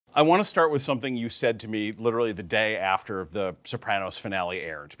I want to start with something you said to me literally the day after the Sopranos finale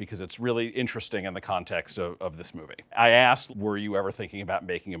aired, because it's really interesting in the context of this movie. I asked, were you ever thinking about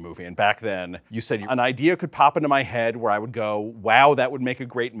making a movie? And back then, you said an idea could pop into my head where I would go, wow, that would make a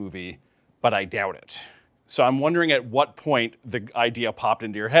great movie, but I doubt it. So I'm wondering at what point the idea popped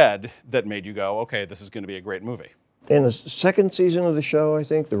into your head that made you go, okay, this is going to be a great movie. In the second season of the show, I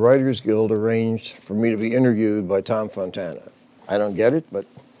think, the Writers Guild arranged for me to be interviewed by Tom Fontana. I don't get it, but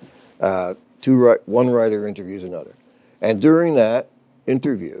one writer interviews another. And during that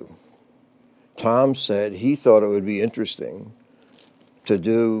interview, Tom said he thought it would be interesting to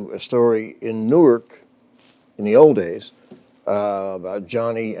do a story in Newark, in the old days, about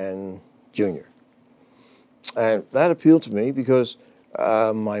Johnny and Junior. And that appealed to me because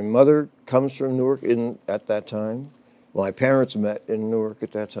my mother comes from Newark at that time. My parents met in Newark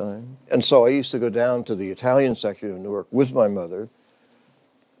at that time. And so I used to go down to the Italian section of Newark with my mother.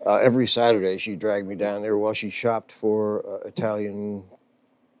 Every Saturday, she'd drag me down there while she shopped for Italian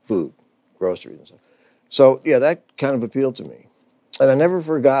food, groceries and stuff. So, yeah, that kind of appealed to me. And I never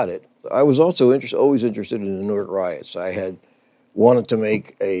forgot it. I was also always interested in the Newark riots. I had wanted to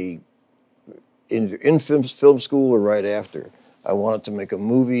make in film school or right after, I wanted to make a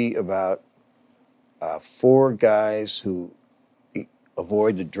movie about 4 guys who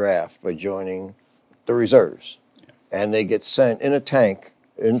avoid the draft by joining the reserves. Yeah. And they get sent in a tank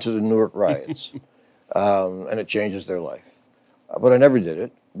into the Newark riots, and it changes their life. But I never did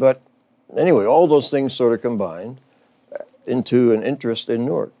it. But anyway, all those things sort of combined into an interest in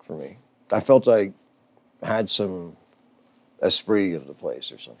Newark for me. I felt I had some esprit of the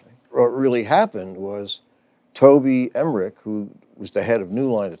place or something. What really happened was Toby Emmerich, who was the head of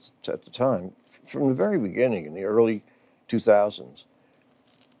New Line at the time, from the very beginning, in the early 2000s,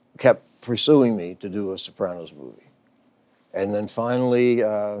 kept pursuing me to do a Sopranos movie. And then finally,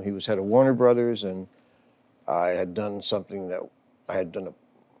 he was head of Warner Brothers, and I had done something that I had done a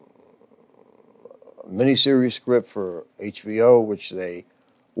miniseries script for HBO, which they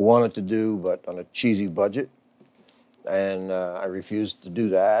wanted to do, but on a cheesy budget. And I refused to do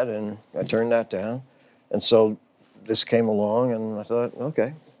that, and I turned that down. And so this came along, and I thought,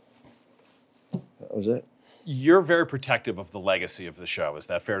 okay, that was it. You're very protective of the legacy of the show. Is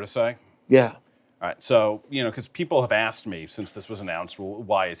that fair to say? Yeah. All right, so, because people have asked me since this was announced, well,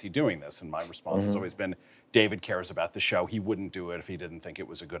 why is he doing this? And my response has always been, David cares about the show. He wouldn't do it if he didn't think it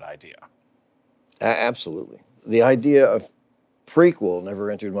was a good idea. Absolutely. The idea of prequel never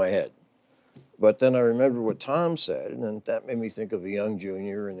entered my head. But then I remember what Tom said, and that made me think of the young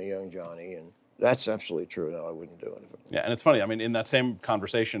Junior and the young Johnny, and that's absolutely true. No, I wouldn't do it. Yeah, and it's funny. I mean, in that same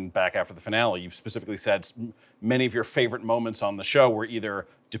conversation back after the finale, you've specifically said many of your favorite moments on the show were either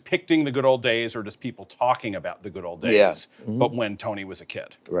depicting the good old days or just people talking about the good old days, but when Tony was a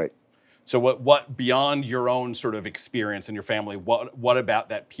kid. Right. So what beyond your own sort of experience in your family, what about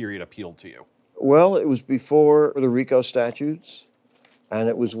that period appealed to you? Well, it was before the RICO statutes, and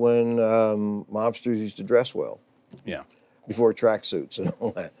it was when mobsters used to dress well. Yeah. Before tracksuits and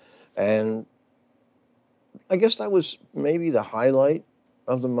all that. And I guess that was maybe the highlight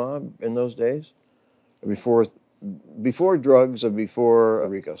of the mob in those days, before drugs or before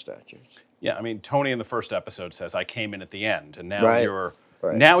RICO statutes. Yeah, I mean, Tony in the first episode says, I came in at the end, and now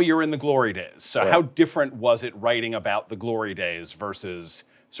now you're in the glory days. So how different was it writing about the glory days versus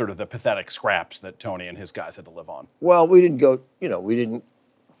sort of the pathetic scraps that Tony and his guys had to live on? Well, we didn't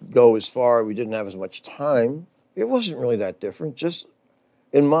go as far. We didn't have as much time. It wasn't really that different. Just,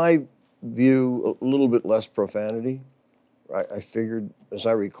 in my view, a little bit less profanity. I figured, as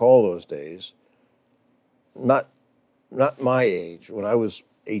I recall those days, not my age, when I was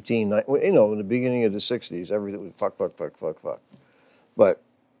 18, 19, in the beginning of the 60s, everything was fuck, fuck, fuck, fuck, fuck. But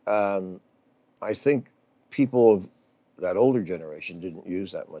I think people of that older generation didn't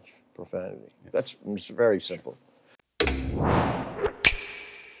use that much profanity. It's very simple.